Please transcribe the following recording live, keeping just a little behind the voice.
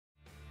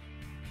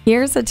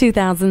Here's a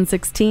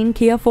 2016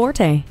 Kia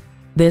Forte.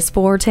 This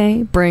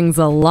Forte brings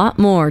a lot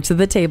more to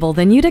the table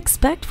than you'd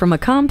expect from a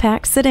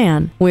compact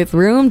sedan, with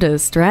room to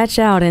stretch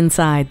out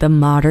inside the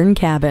modern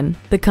cabin.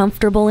 The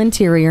comfortable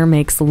interior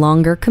makes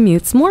longer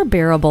commutes more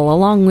bearable,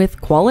 along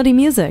with quality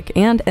music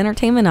and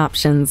entertainment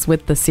options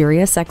with the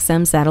Sirius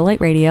XM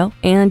satellite radio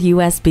and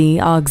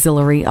USB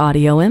auxiliary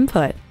audio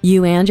input.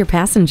 You and your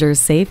passengers'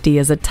 safety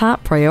is a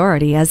top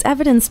priority, as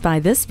evidenced by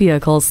this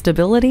vehicle's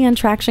stability and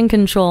traction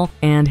control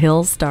and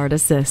hill start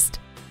assist.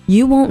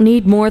 You won't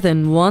need more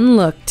than one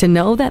look to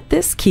know that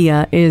this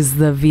Kia is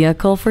the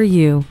vehicle for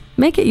you.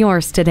 Make it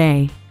yours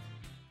today.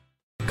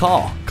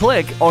 Call,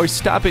 click, or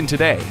stop in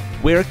today.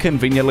 We're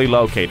conveniently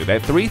located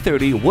at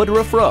 330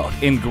 Woodruff Road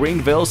in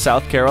Greenville,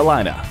 South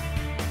Carolina.